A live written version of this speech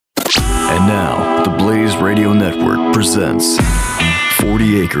And now, the Blaze Radio Network presents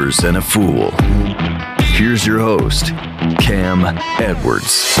 40 Acres and a Fool. Here's your host, Cam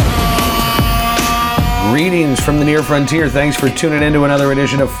Edwards. Greetings from the near frontier. Thanks for tuning in to another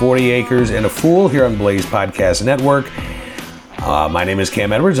edition of 40 Acres and a Fool here on Blaze Podcast Network. My name is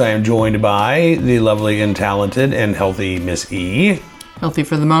Cam Edwards. I am joined by the lovely and talented and healthy Miss E. Healthy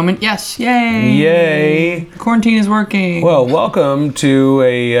for the moment, yes. Yay! Yay! Quarantine is working. Well, welcome to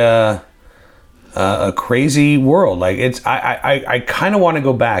a crazy world. Like I kind of want to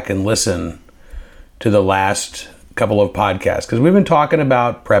go back and listen to the last couple of podcasts because we've been talking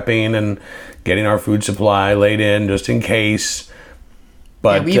about prepping and getting our food supply laid in just in case.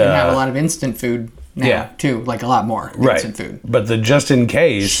 But we even have a lot of instant food now too, like a lot more instant food. But the just in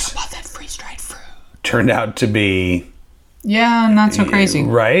case How about that freeze-dried fruit? turned out to be not so crazy.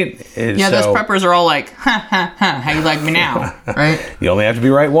 right. Those preppers are all like, ha ha ha, how you like me now, right? You only have to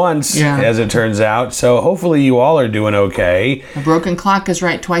be right once, as it turns out. So hopefully you all are doing okay. A broken clock is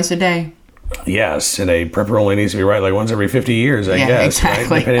right twice a day. Yes, and a prepper only needs to be right like once every 50 years, I guess.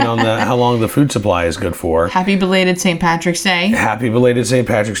 Exactly. Right? Depending on how long the food supply is good for. Happy belated St. Patrick's Day. Happy belated St.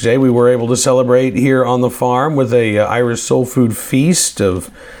 Patrick's Day. We were able to celebrate here on the farm with a Irish soul food feast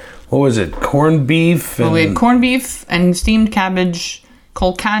of, what was it, corned beef? Well, we had corned beef and steamed cabbage,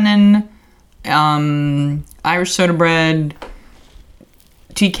 colcannon, Irish soda bread,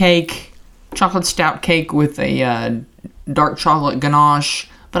 tea cake, chocolate stout cake with a dark chocolate ganache.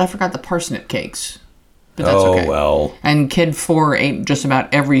 But I forgot the parsnip cakes. But that's okay. Oh, well. And Kid 4 ate just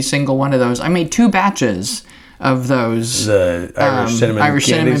about every single one of those. I made 2 batches of those. The Irish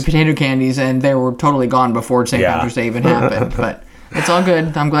cinnamon potato candies, and they were totally gone before St. Patrick's Day even happened. But it's all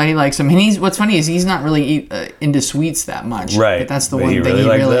good. I'm glad he likes them. And what's funny is he's not really into sweets that much. Right. But that's the one thing he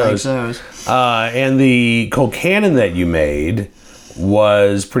really likes those. And the colcannon that you made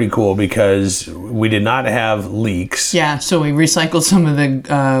was pretty cool because we did not have leeks. Yeah, so we recycled some of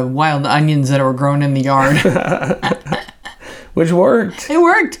the wild onions that were grown in the yard. Which worked. It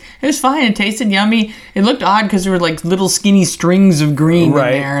worked. It was fine. It tasted yummy. It looked odd because there were like little skinny strings of green in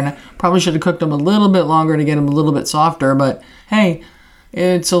there, and I probably should have cooked them a little bit longer to get them a little bit softer, but hey,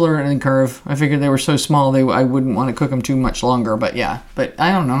 it's a learning curve. I figured they were so small I wouldn't want to cook them too much longer, but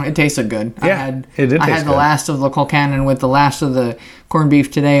I don't know. It tasted good. Yeah, it did. I had the last of the colcannon with the last of the corned beef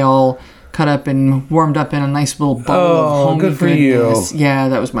today, all cut up and warmed up in a nice little bowl of homey good for goodness. you. Yeah,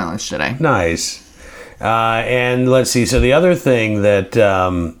 that was my lunch today. Nice. And let's see. So the other thing that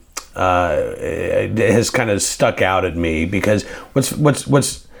has kind of stuck out at me because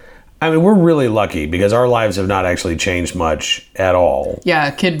we're really lucky because our lives have not actually changed much at all. Yeah,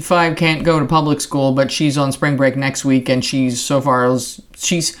 Kid 5 can't go to public school, but she's on spring break next week, and she's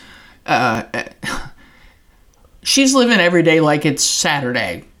living every day like it's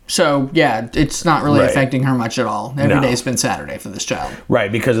Saturday. So, yeah, it's not really affecting her much at all. Every day's been Saturday for this child. Right,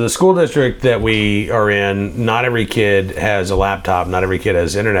 because of the school district that we are in, not every kid has a laptop, not every kid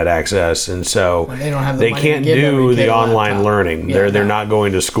has internet access, and so they can't do the online learning. Yeah, they're not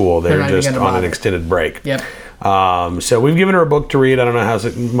going to school. They're just on an extended break. Yep. So we've given her a book to read. I don't know how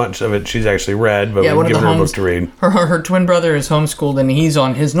much of it she's actually read, but we've given her a book to read. Her twin brother is homeschooled, and he's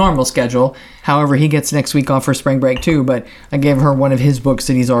on his normal schedule. However, he gets next week off for spring break too, but I gave her one of his books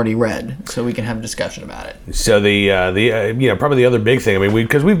that he's already read, so we can have a discussion about it. So probably the other big thing,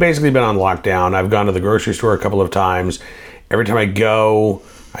 because we've basically been on lockdown. I've gone to the grocery store a couple of times. Every time I go,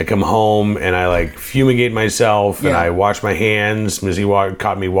 I come home and I fumigate myself and I wash my hands. Missy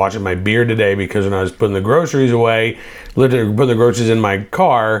caught me washing my beard today because when I was putting the groceries away, literally putting the groceries in my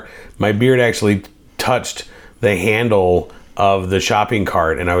car, my beard actually touched the handle of the shopping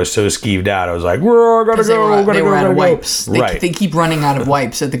cart and I was so skeeved out. I was like, I gotta go. They were out of wipes. Right. They keep running out of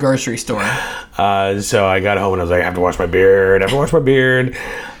wipes at the grocery store. So I got home and I was like, I have to wash my beard.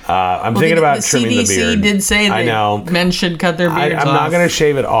 I'm thinking about trimming the beard. The CDC did say that men should cut their beards off. I'm not going to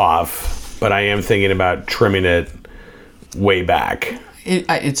shave it off, but I am thinking about trimming it way back.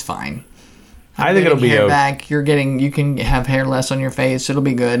 It's fine. I think it'll be hair back. You can have hair less on your face. It'll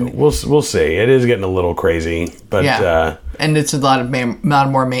be good. We'll see. It is getting a little crazy, but and it's a lot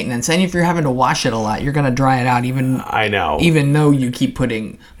more maintenance. And if you're having to wash it a lot, you're gonna dry it out. Even though you keep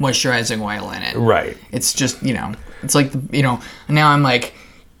putting moisturizing oil in it. Right. It's just it's like now I'm like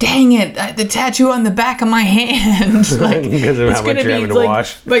dang it, the tattoo on the back of my hand. Like, because of how much you're having to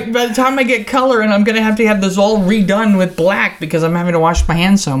wash. Like, by the time I get color, and I'm going to have this all redone with black because I'm having to wash my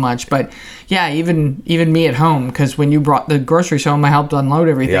hands so much. But yeah, even me at home, because when you brought the groceries home, I helped unload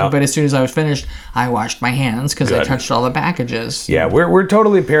everything. Yeah. But as soon as I was finished, I washed my hands because I Good. touched all the packages. Yeah, we're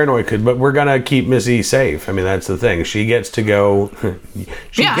totally paranoid, but we're going to keep Missy safe. I mean, that's the thing. She gets to go...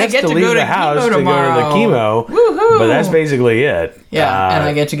 I get to leave go the to house chemo to tomorrow. go to the chemo. Woohoo! But that's basically it. Yeah, and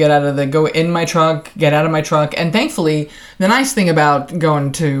I get to get go in my truck, get out of my truck, and thankfully, the nice thing about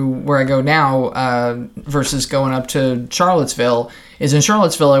going to where I go now versus going up to Charlottesville is in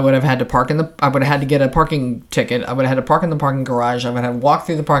Charlottesville I would have had to get a parking ticket. I would have had to park in the parking garage. I would have walked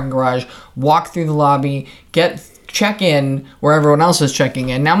through the parking garage, walk through the lobby, check in where everyone else is checking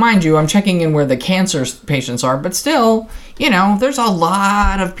in. Now, mind you, I'm checking in where the cancer patients are, but still, there's a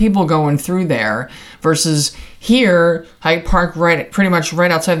lot of people going through there versus here, I park pretty much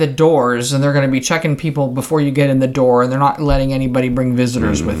right outside the doors, and they're going to be checking people before you get in the door, and they're not letting anybody bring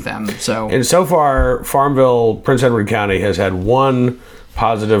visitors with them. And so far, Farmville, Prince Edward County has had one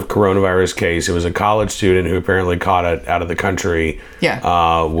positive coronavirus case. It was a college student who apparently caught it out of the country.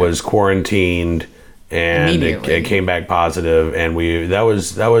 Yeah. Was quarantined. And it came back positive, and that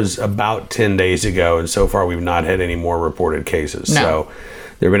was about 10 days ago, and so far we've not had any more reported cases. No. So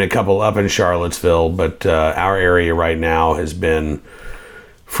there have been a couple up in Charlottesville, but our area right now has been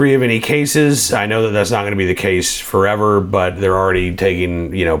free of any cases. I know that that's not going to be the case forever, but they're already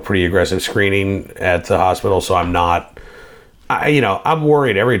taking pretty aggressive screening at the hospital. So I'm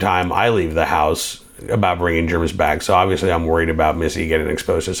worried every time I leave the house about bringing germs back. So obviously I'm worried about Missy getting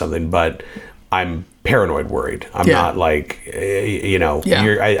exposed to something, but I'm paranoid worried. I'm not like, I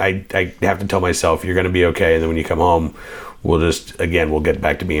have to tell myself you're going to be okay. And then when you come home, we'll get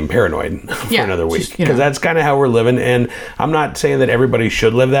back to being paranoid for another week. Because that's kind of how we're living. And I'm not saying that everybody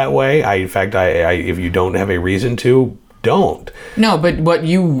should live that way. In fact, if you don't have a reason to, don't. No, but what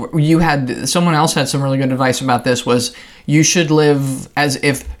you had, someone else had some really good advice about this was you should live as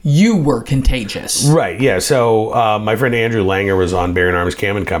if you were contagious. Right, yeah. So my friend Andrew Langer was on Bear and Arms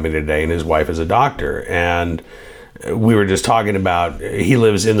Cam & Company today, and his wife is a doctor. And we were just talking about, he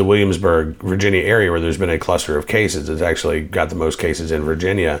lives in the Williamsburg, Virginia area where there's been a cluster of cases. It's actually got the most cases in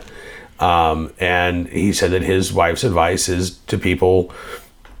Virginia. And he said that his wife's advice is to people,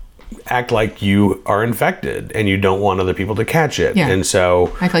 act like you are infected and you don't want other people to catch it. Yeah. And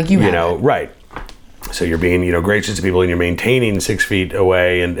so, act like you have it. Right. So you're being, gracious to people and you're maintaining 6 feet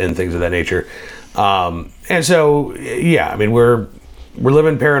away and things of that nature. And so, yeah, I mean, we're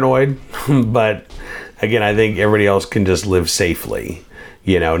living paranoid, but again, I think everybody else can just live safely.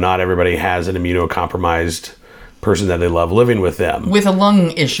 Not everybody has an immunocompromised person that they love living with them. With a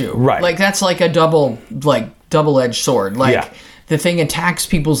lung issue. Right. Like, that's like a double-edged sword. Like, yeah. The thing attacks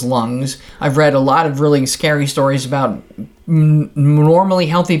people's lungs. I've read a lot of really scary stories about normally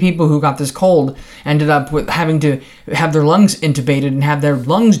healthy people who got this cold ended up with having to have their lungs intubated and have their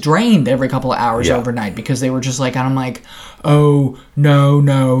lungs drained every couple of hours overnight because they were just like, and I'm like, oh, no.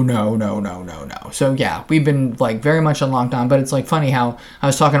 So yeah, we've been like very much on lockdown, but it's like funny how I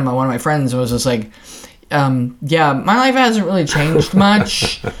was talking to one of my friends and was just like, yeah, my life hasn't really changed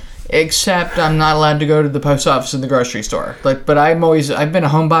much. Except I'm not allowed to go to the post office and the grocery store. But I've been a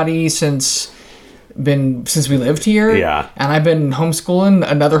homebody since we lived here. Yeah. And I've been homeschooling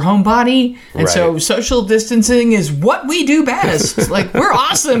another homebody. And so social distancing is what we do best. Like, we're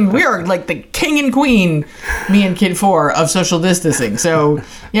awesome. We are like the king and queen, me and Kid 4, of social distancing. So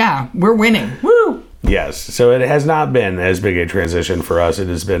yeah, we're winning. Woo! Yes. So it has not been as big a transition for us. It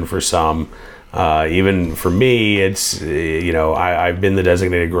has been for some. Even for me, it's, I've been the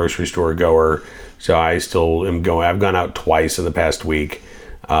designated grocery store goer, so I still am going. I've gone out twice in the past week.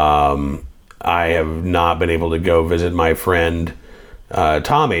 I have not been able to go visit my friend,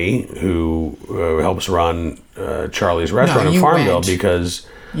 Tommy, who helps run Charlie's restaurant in Farmville, because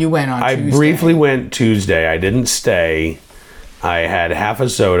you went on I Tuesday. Briefly went Tuesday. I didn't stay. I had half a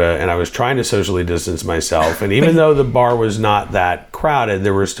soda, and I was trying to socially distance myself. And even though the bar was not that crowded,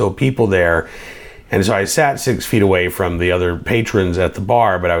 there were still people there. And so I sat 6 feet away from the other patrons at the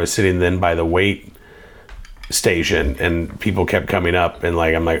bar, but I was sitting then by the wait station, and people kept coming up. And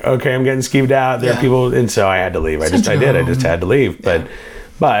I'm like, okay, I'm getting skeeved out. There are people. And so I had to leave. I just had to leave. Yeah.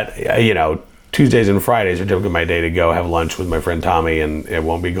 But Tuesdays and Fridays are typically my day to go have lunch with my friend Tommy, and it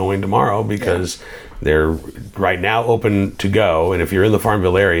won't be going tomorrow because they're right now open to go. And if you're in the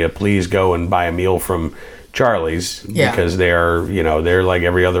Farmville area, please go and buy a meal from Charlie's because they're like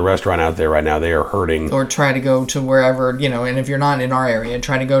every other restaurant out there right now. They are hurting. Or try to go to wherever, and if you're not in our area,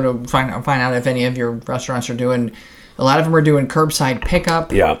 try to go to find out if any of your restaurants are doing A lot of them are doing curbside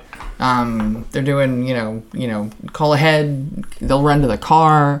pickup. Yeah. They're doing, call ahead. They'll run to the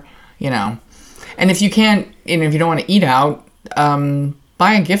car, And if you can't, if you don't want to eat out,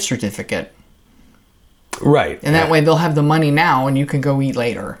 buy a gift certificate. Right. And that way they'll have the money now and you can go eat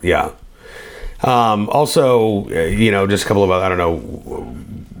later. Yeah. Also, just a couple of, I don't know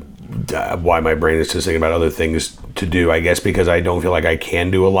why my brain is just thinking about other things to do. I guess because I don't feel like I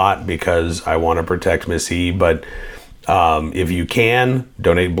can do a lot because I want to protect Miss E. But if you can,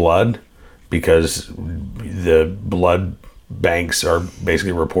 donate blood, because the blood banks are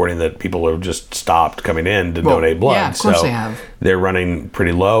basically reporting that people have just stopped coming in to donate blood. Yeah, of course they have. They're running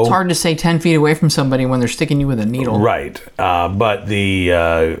pretty low. It's hard to stay 10 feet away from somebody when they're sticking you with a needle. Right. But the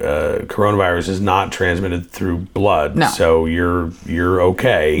coronavirus is not transmitted through blood. No. So you're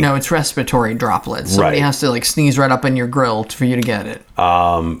okay. No, it's respiratory droplets. Somebody has to sneeze right up in your grill for you to get it.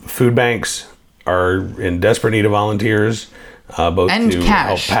 Food banks are in desperate need of volunteers. Both and to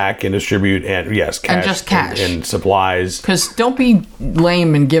cash. help pack and distribute, and cash. And just cash. And supplies. Because don't be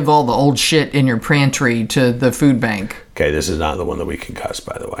lame and give all the old shit in your pantry to the food bank. Okay, this is not the one that we can cuss,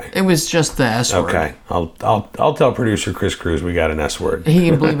 by the way. It was just the S word. Okay, I'll tell producer Chris Cruz we got an S word. He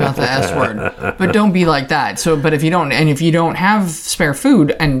can believe out the S word, but don't be like that. So, but if you don't have spare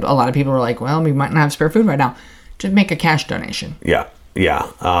food, and a lot of people are like, well, we might not have spare food right now, just make a cash donation. Yeah.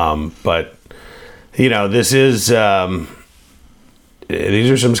 But this is. These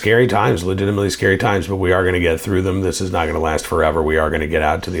are some scary times, legitimately scary times, but we are going to get through them. This is not going to last forever. We are going to get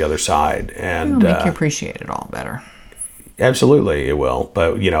out to the other side. And it'll make you appreciate it all better. Absolutely, it will.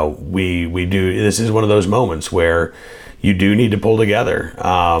 But, we do. This is one of those moments where you do need to pull together.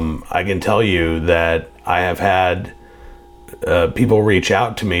 I can tell you that I have had people reach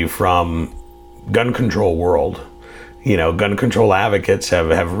out to me from gun control world. Gun control advocates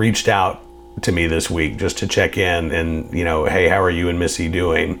have reached out to me this week just to check in and hey, how are you and Missy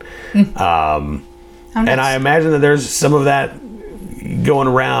doing? Nice. And I imagine that there's some of that going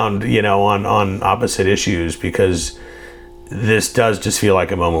around on opposite issues, because this does just feel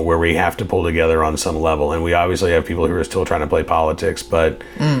like a moment where we have to pull together on some level. And we obviously have people who are still trying to play politics, but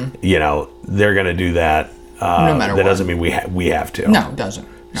they're going to do that. No matter what. That doesn't mean we have to. No, it doesn't.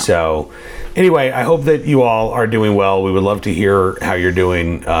 No. So anyway, I hope that you all are doing well. We would love to hear how you're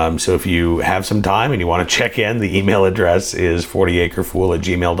doing. So if you have some time and you want to check in, the email address is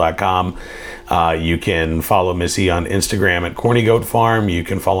 40acrefool@gmail.com. You can follow Missy on Instagram at Corny Goat Farm. You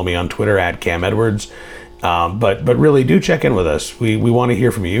can follow me on Twitter at Cam Edwards. But really do check in with us. We want to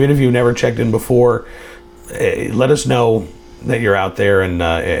hear from you. Even if you've never checked in before, let us know that you're out there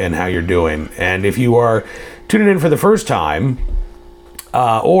and how you're doing. And if you are tuning in for the first time,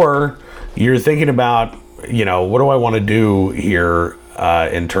 or you're thinking about, what do I want to do here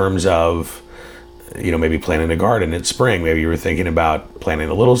in terms of, maybe planting a garden. It's spring. Maybe you were thinking about planting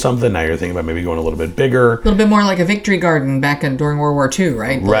a little something. Now you're thinking about maybe going a little bit bigger. A little bit more like a victory garden during World War II,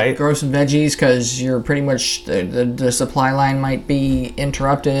 right? Right. Grow some veggies because you're pretty much, the supply line might be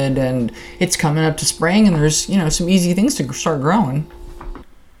interrupted and it's coming up to spring and there's, some easy things to start growing.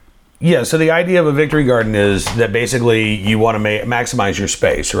 Yeah, so the idea of a victory garden is that basically you want to maximize your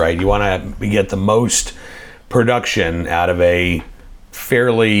space, right? You want to get the most production out of a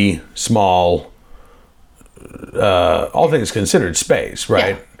fairly small, all things considered, space,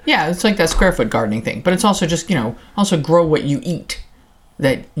 right? Yeah, it's like that square foot gardening thing. But it's also just, also grow what you eat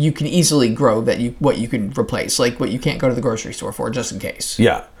that you can easily grow, what you can replace, like what you can't go to the grocery store for, just in case.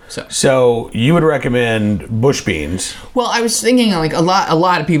 Yeah. So you would recommend bush beans. Well, I was thinking like a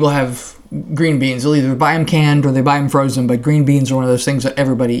lot of people have green beans. They'll either buy them canned or they buy them frozen, but green beans are one of those things that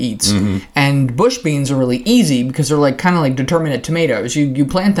everybody eats. Mm-hmm. And bush beans are really easy because they're kind of like determinate tomatoes. You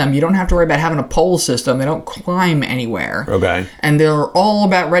plant them, you don't have to worry about having a pole system. They don't climb anywhere. Okay. And they're all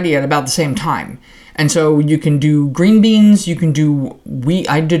about ready at about the same time. And so you can do green beans, you can do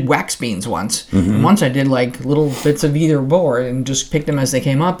I did wax beans once. Mm-hmm. And once I did little bits of either or and just picked them as they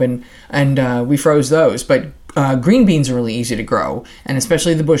came up and we froze those. But green beans are really easy to grow, and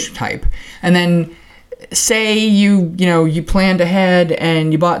especially the bush type. And then say you planned ahead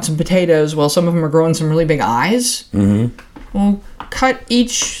and you bought some potatoes. Well, some of them are growing some really big eyes. Mm-hmm. Well, cut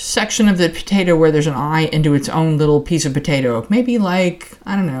each section of the potato where there's an eye into its own little piece of potato. Maybe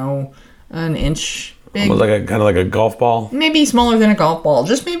an inch big. Kind of like a golf ball? Maybe smaller than a golf ball.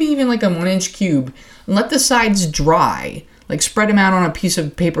 Just maybe even like a 1-inch cube. And let the sides dry. Spread them out on a piece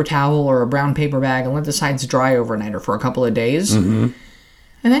of paper towel or a brown paper bag and let the sides dry overnight or for a couple of days. Mm-hmm.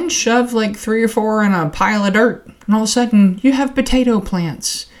 And then shove 3 or 4 in a pile of dirt. And all of a sudden, you have potato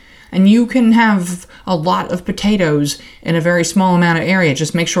plants. And you can have a lot of potatoes in a very small amount of area.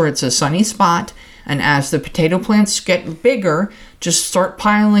 Just make sure it's a sunny spot And as the potato plants get bigger, just start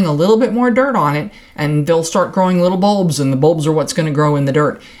piling a little bit more dirt on it, and they'll start growing little bulbs, and the bulbs are what's going to grow in the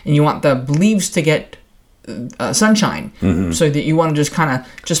dirt. And you want the leaves to get sunshine, so that you want to just kind of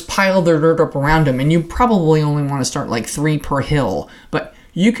just pile the dirt up around them. And you probably only want to start like 3 per hill, but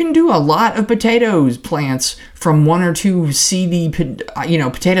you can do a lot of potatoes plants from 1 or 2 seedy,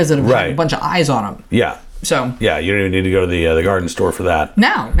 potatoes that have had a bunch of eyes on them. Yeah. So yeah, you don't even need to go to the garden store for that.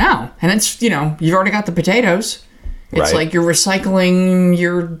 No, and it's you've already got the potatoes. It's like you're recycling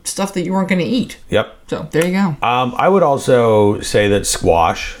your stuff that you weren't going to eat. Yep. So there you go. I would also say that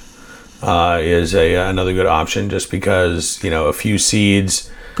squash is another good option, just because a few seeds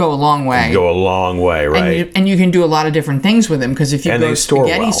go a long way. Right? And you can do a lot of different things with them, because if you go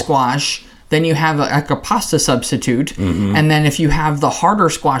spaghetti squash, then you have a pasta substitute. And then if you have the harder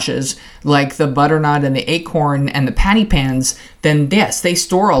squashes, like the butternut and the acorn and the patty pans, then yes, they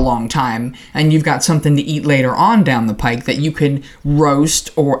store a long time, and you've got something to eat later on down the pike that you could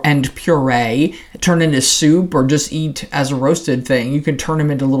roast and puree, turn into soup, or just eat as a roasted thing. You can turn them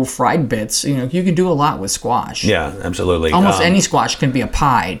into little fried bits. You can do a lot with squash. Yeah, absolutely. Almost any squash can be a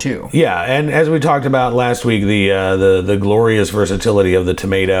pie too. Yeah, and as we talked about last week, the glorious versatility of the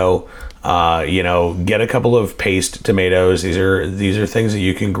tomato. Get a couple of paste tomatoes. These are things that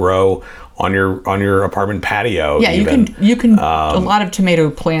you can grow on your apartment patio. Yeah, you can. A lot of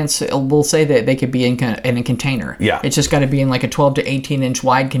tomato plants will say that they could be in a container. Yeah, it's just got to be in like a 12 to 18 inch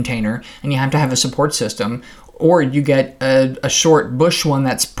wide container, and you have to have a support system. Or you get a short bush one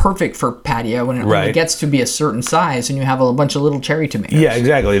that's perfect for patio, and it only gets to be a certain size, and you have a bunch of little cherry tomatoes. Yeah,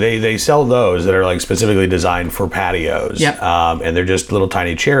 exactly. They sell those that are like specifically designed for patios. Yep. And they're just little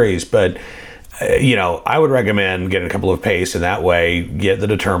tiny cherries. But, I would recommend getting a couple of paste, and that way get the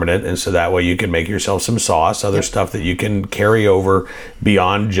determinant. And so that way you can make yourself some sauce, other stuff that you can carry over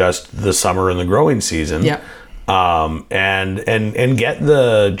beyond just the summer and the growing season. Yep. And get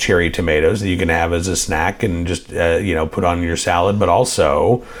the cherry tomatoes that you can have as a snack and just put on your salad, but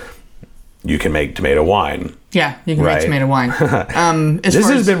also you can make tomato wine. Yeah, you can make tomato wine. This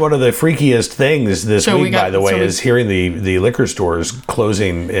has been one of the freakiest things this week, by the way, is hearing the liquor stores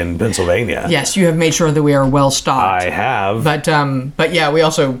closing in Pennsylvania. Yes, you have made sure that we are well stocked. I have. But yeah, we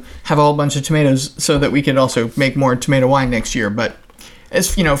also have a whole bunch of tomatoes so that we could also make more tomato wine next year. But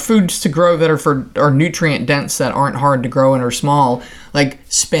as foods to grow that are nutrient dense, that aren't hard to grow and are small, like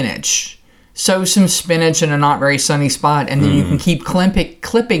spinach. Sow some spinach in a not very sunny spot, and then you can keep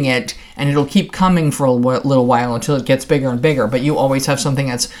clipping it, and it'll keep coming for a little while until it gets bigger and bigger. But you always have something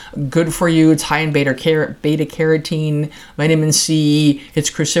that's good for you. It's high in beta carotene, vitamin C. It's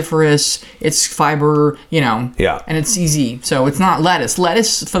cruciferous. It's fiber. Yeah. And it's easy. So it's not lettuce.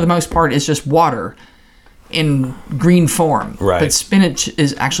 Lettuce, for the most part, is just water in green form. Right. But spinach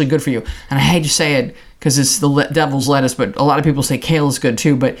is actually good for you. And I hate to say it because it's the devil's lettuce, but a lot of people say kale is good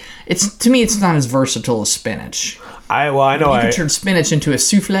too. But to me, it's not as versatile as spinach. I know. You can turn spinach into a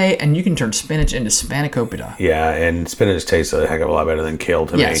souffle, and you can turn spinach into spanakopita. Yeah, and spinach tastes a heck of a lot better than kale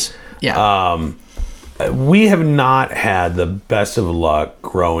to me. Yes. Yeah. We have not had the best of luck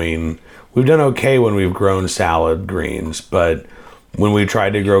growing. We've done okay when we've grown salad greens, but when we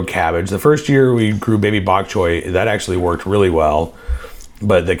tried to grow cabbage, the first year we grew baby bok choy, that actually worked really well.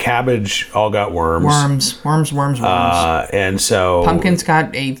 But the cabbage all got worms. Worms. And so pumpkins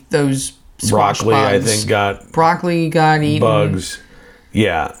got those squash broccoli, bugs. I think broccoli got eaten. Bugs.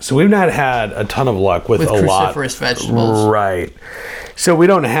 Yeah. So we've not had a ton of luck with a lot. Cruciferous vegetables. Right. So we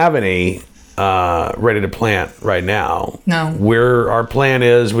don't have any ready to plant right now. No. Our plan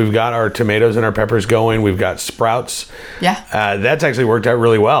is we've got our tomatoes and our peppers going. We've got sprouts. Yeah. That's actually worked out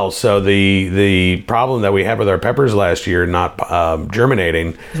really well. So the problem that we had with our peppers last year not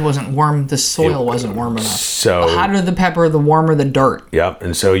germinating. It wasn't warm. The soil wasn't warm enough. So the hotter the pepper, the warmer the dirt. Yep.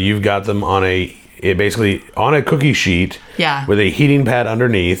 And so you've got them basically on a cookie sheet. Yeah. With a heating pad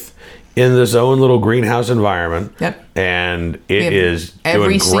underneath in this own little greenhouse environment. Yep. And it is doing great.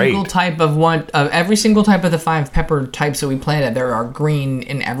 Every single type of the 5 pepper types that we planted, there are green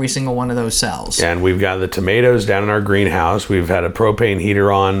in every single one of those cells. And we've got the tomatoes down in our greenhouse. We've had a propane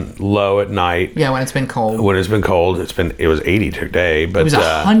heater on low at night. Yeah, when it's been cold. It was 80 today, but it was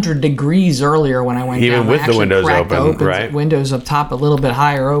 100 degrees earlier when I went even down. with the windows open, right? Windows up top a little bit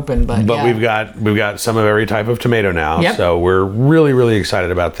higher open, but yeah. we've got some of every type of tomato now. Yep. So we're really, really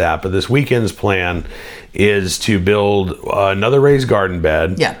excited about that. But this weekend's plan is to build another raised garden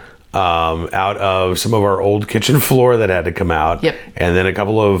bed. Yeah. Out of some of our old kitchen floor that had to come out. Yep. And then a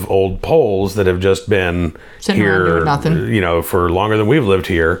couple of old poles that have just been sitting here, doing nothing. For longer than we've lived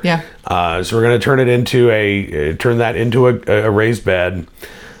here. Yeah. So we're going to turn that into a raised bed.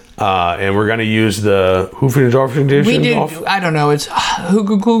 And we're going to use the Hufenhofen edition. We do. I don't know. It's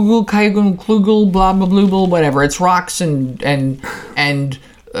Hugel, Kaigel, Klugel, blah blah blah blah, whatever. It's rocks and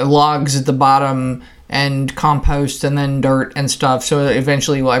logs at the bottom and compost and then dirt and stuff. So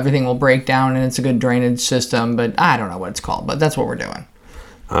eventually, everything will break down and it's a good drainage system. But I don't know what it's called. But that's what we're doing.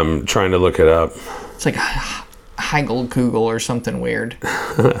 I'm trying to look it up. It's like Heigl Kugel or something weird.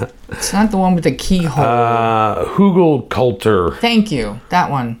 It's not the one with the keyhole. Hugel Kultur. Thank you.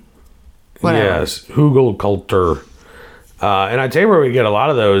 That one. Whatever. Yes, Hugel Kultur. And I tell you where we get a lot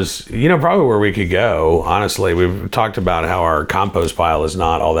of those, probably where we could go. Honestly, we've talked about how our compost pile is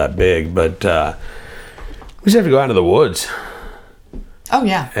not all that big, but we just have to go out into the woods. Oh,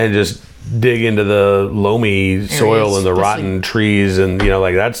 yeah. And just dig into the loamy soil and the rotten trees, and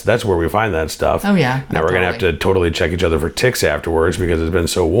that's where we find that stuff. Oh yeah. Now we're gonna have to totally check each other for ticks afterwards because it's been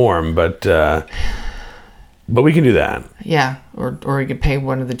so warm, but we can do that. Yeah, or we could pay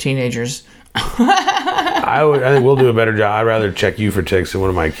one of the teenagers. I think we'll do a better job. I'd rather check you for ticks than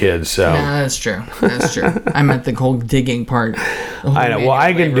one of my kids. So no, that's true. I meant the whole digging part. I know. Well,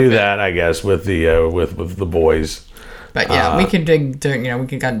 I can do that, I guess, with the with the boys. But yeah, we could dig dirt.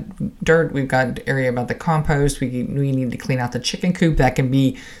 We got dirt. We've got area about the compost. We need to clean out the chicken coop. That can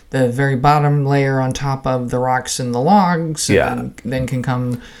be the very bottom layer on top of the rocks and the logs. Yeah. And then can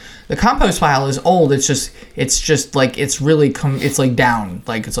come. The compost pile is old. It's just like it's really it's like down.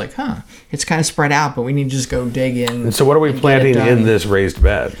 Like it's like it's kind of spread out. But we need to just go dig in. And so what are we planting in this raised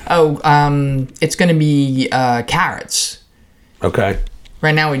bed? Oh, it's going to be carrots. Okay.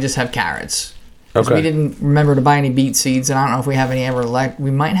 Right now we just have carrots. Okay. We didn't remember to buy any beet seeds, and I don't know if we have any ever left. We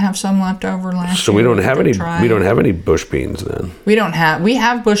might have some left over last year. So we don't have any. We don't have any bush beans then. We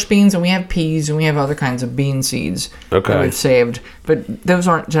have bush beans, and we have peas, and we have other kinds of bean seeds that we've saved. But those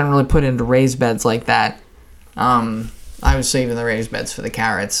aren't generally put into raised beds like that. I was saving the raised beds for the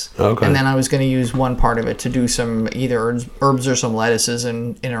carrots. Okay. And then I was going to use one part of it to do some either herbs or some lettuces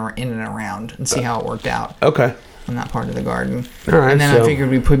in and around and see how it worked out. Okay. On that part of the garden. All right. And then I figured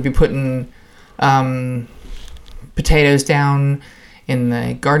we'd be putting potatoes down in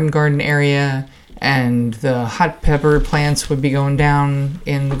the garden area, and the hot pepper plants would be going down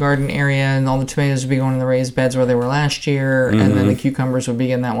in the garden area, and all the tomatoes would be going in the raised beds where they were last year, and then the cucumbers would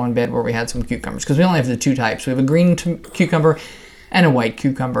be in that one bed where we had some cucumbers, because we only have the two types. We have a green cucumber and a white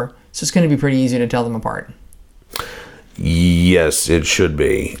cucumber, so it's going to be pretty easy to tell them apart. Yes, it should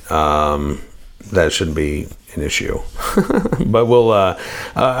be. That shouldn't be an issue. But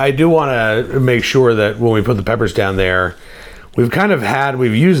I do want to make sure that when we put the peppers down there,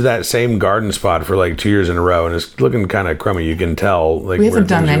 we've used that same garden spot for like 2 years in a row, and it's looking kind of crummy. You can tell. Like, we haven't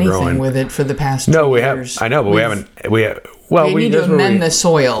done anything with it for the past 2 years. No, we have. I know, but we haven't. We need to amend the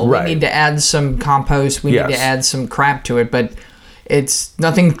soil. Right. We need to add some compost. We need to add some crap to it, but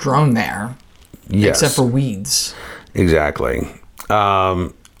nothing's grown there except for weeds. Exactly.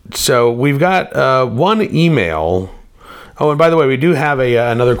 So we've got one email. Oh, and by the way, we do have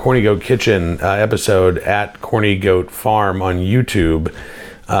another Corny Goat Kitchen episode at Corny Goat Farm on YouTube.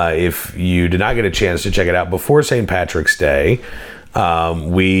 If you did not get a chance to check it out before St. Patrick's Day,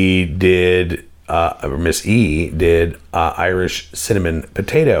 we did, Miss E did Irish cinnamon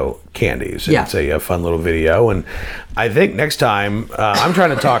potato candies. Yeah. It's a fun little video. And I think next time, I'm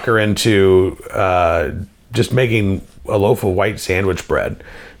trying to talk her into just making a loaf of white sandwich bread,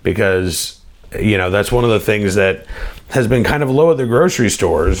 because that's one of the things that has been kind of low at the grocery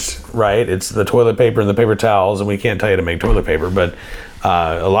stores, right? It's the toilet paper and the paper towels, and we can't tell you to make toilet paper, but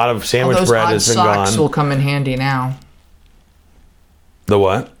a lot of sandwich bread has been gone. Those odd socks will come in handy now. The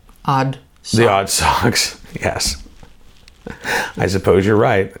what? Odd socks. The odd socks, yes. I suppose you're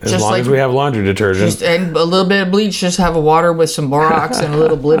right. As long as we have laundry detergent. And a little bit of bleach, just have a water with some borax and a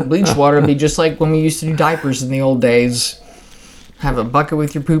little bit of bleach water. It'd be just like when we used to do diapers in the old days. Have a bucket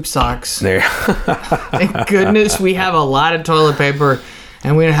with your poop socks. There. Thank goodness we have a lot of toilet paper,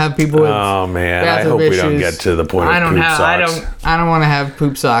 and we don't have people with I hope issues. We don't get to the point of poop socks. I don't want to have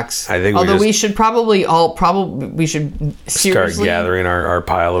poop socks. I think we should probably start gathering our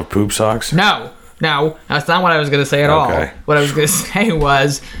pile of poop socks. No, that's not what I was going to say at all. What I was going to say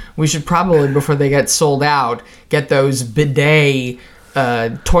was we should probably, before they get sold out, get those bidet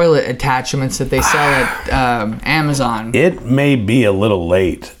toilet attachments that they sell at Amazon. It may be a little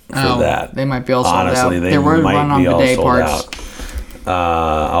late for that. They might be all sold out. Honestly, they might be all sold out.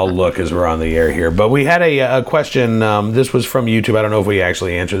 I'll look as we're on the air here. But we had a question. This was from YouTube. I don't know if we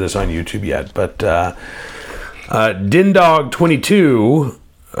actually answered this on YouTube yet. But Dindog22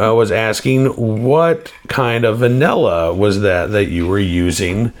 was asking what kind of vanilla was that you were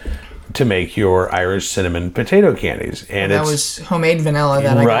using to make your Irish cinnamon potato candies. And that was homemade vanilla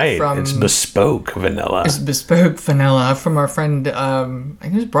that I got from... It's bespoke vanilla. It's bespoke vanilla from our friend, I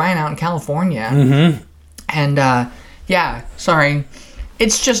think it was Brian out in California. Mm-hmm. And, sorry.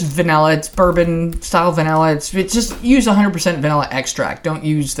 It's just vanilla. It's bourbon-style vanilla. It's just use 100% vanilla extract. Don't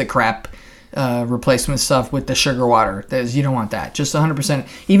use the crap replacement stuff with the sugar water. You don't want that. Just 100%.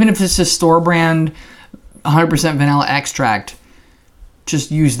 Even if it's a store brand, 100% vanilla extract,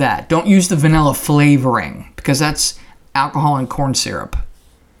 just use that. Don't use the vanilla flavoring because that's alcohol and corn syrup.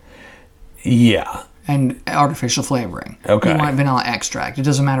 Yeah. And artificial flavoring. Okay. You want vanilla extract. It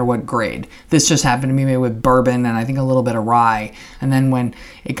doesn't matter what grade. This just happened to be made with bourbon and I think a little bit of rye. And then when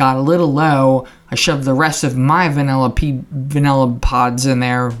it got a little low, I shoved the rest of my vanilla pods in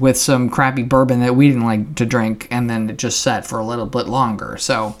there with some crappy bourbon that we didn't like to drink, and then it just sat for a little bit longer.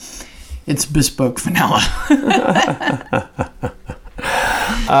 So it's bespoke vanilla.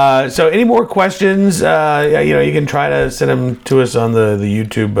 So any more questions, you can try to send them to us on the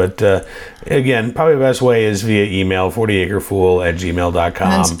YouTube, but again, probably the best way is via email,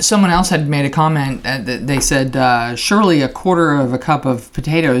 40acrefool@gmail.com. And then someone else had made a comment that they said, surely a quarter of a cup of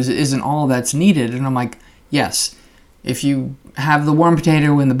potatoes isn't all that's needed. And I'm like, yes. If you have the warm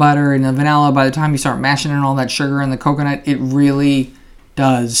potato and the butter and the vanilla, by the time you start mashing in all that sugar and the coconut, it really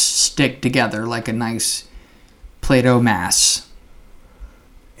does stick together like a nice Play-Doh mass.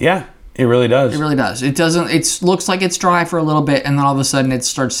 Yeah, it really does. It really does. It doesn't. It looks like it's dry for a little bit, and then all of a sudden it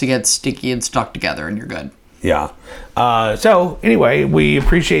starts to get sticky and stuck together, and you're good. Yeah. So anyway, we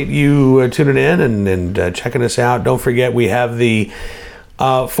appreciate you tuning in and checking us out. Don't forget we have the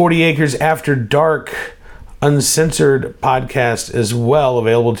 40 Acres After Dark Uncensored podcast as well,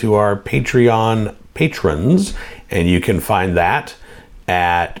 available to our Patreon patrons, and you can find that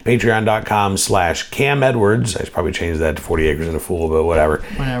at patreon.com/Cam Edwards. I should probably change that to 40 Acres and a Fool, but whatever.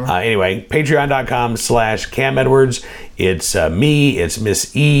 Anyway, patreon.com/Cam Edwards. It's me, it's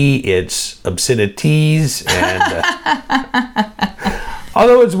Miss E, it's obscenities, and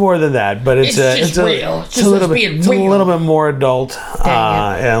although it's more than that, but it's real. It's a little bit more adult, and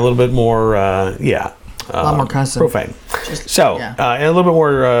a litlittle bit more, a lot more custom, profane. And a little bit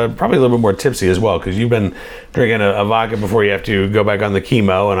more, probably a little bit more tipsy as well, because you've been drinking a vodka before you have to go back on the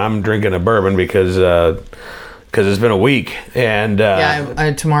chemo, and I'm drinking a bourbon because it's been a week. And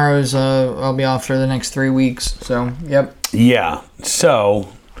tomorrow's I'll be off for the next 3 weeks. So yep. Yeah. So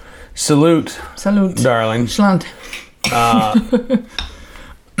salute, darling. Slant.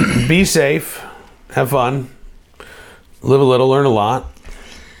 Be safe. Have fun. Live a little, learn a lot.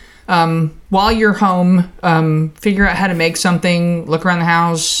 While you're home, figure out how to make something, look around the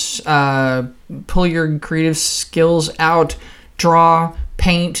house, pull your creative skills out, draw,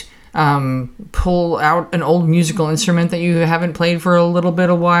 paint, pull out an old musical instrument that you haven't played for a little bit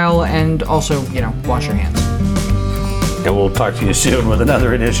of while, and also, wash your hands. And we'll talk to you soon with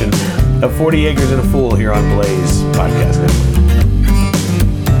another edition of 40 Acres and a Fool here on Blaze Podcast Network.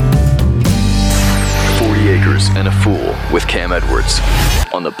 40 Acres and a Fool with Cam Edwards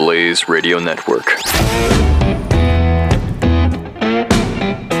on the Blaze Radio Network.